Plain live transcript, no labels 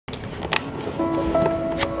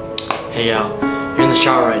Hey you're in the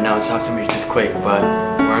shower right now, so I have to make this quick, but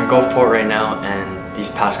we're in Gulfport right now, and these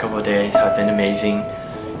past couple of days have been amazing,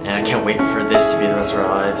 and I can't wait for this to be the rest of our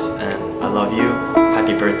lives, and I love you,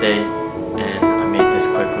 happy birthday, and I made this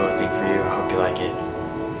quick little thing for you. I hope you like it.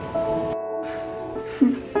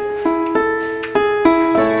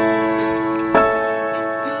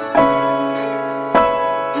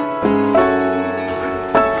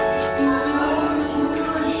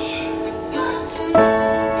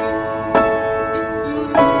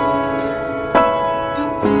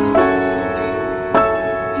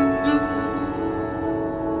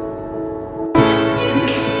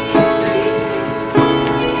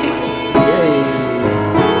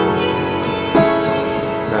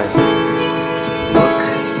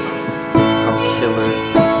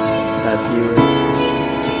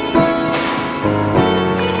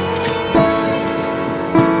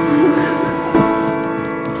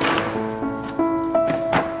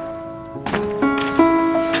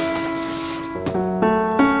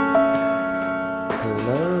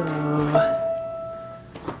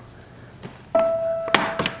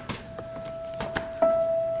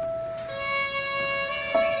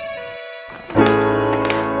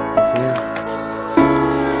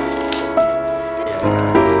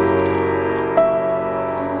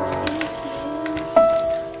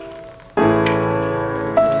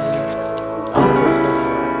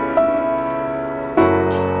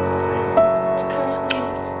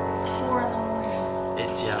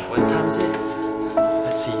 What time is it?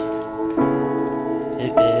 Let's see.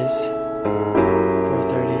 It is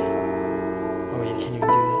 4:30. Oh, you can't even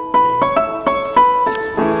do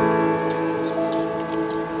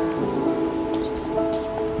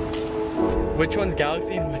it. Which one's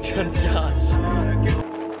Galaxy and which one's Josh?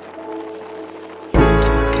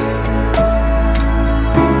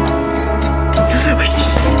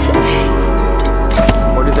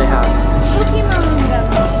 What do they have? Pokemon.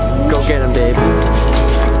 Go get them, babe.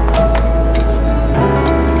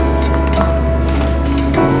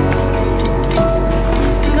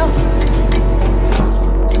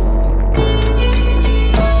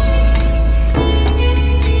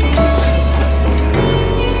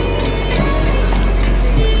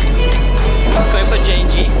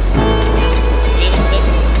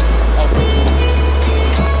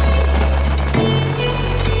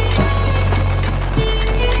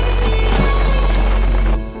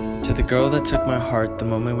 To the girl that took my heart the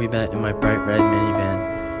moment we met in my bright red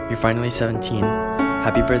minivan, you're finally 17.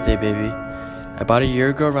 Happy birthday, baby. About a year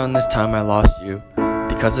ago around this time I lost you.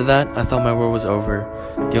 Because of that, I thought my world was over.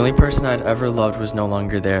 The only person I'd ever loved was no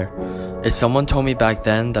longer there. If someone told me back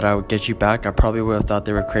then that I would get you back, I probably would have thought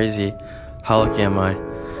they were crazy. How lucky am I?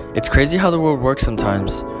 It's crazy how the world works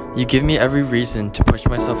sometimes. You give me every reason to push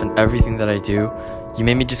myself in everything that I do. You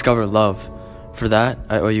made me discover love. For that,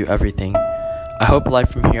 I owe you everything. I hope life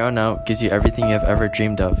from here on out gives you everything you have ever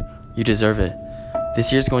dreamed of. You deserve it.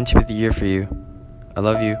 This year is going to be the year for you. I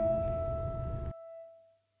love you.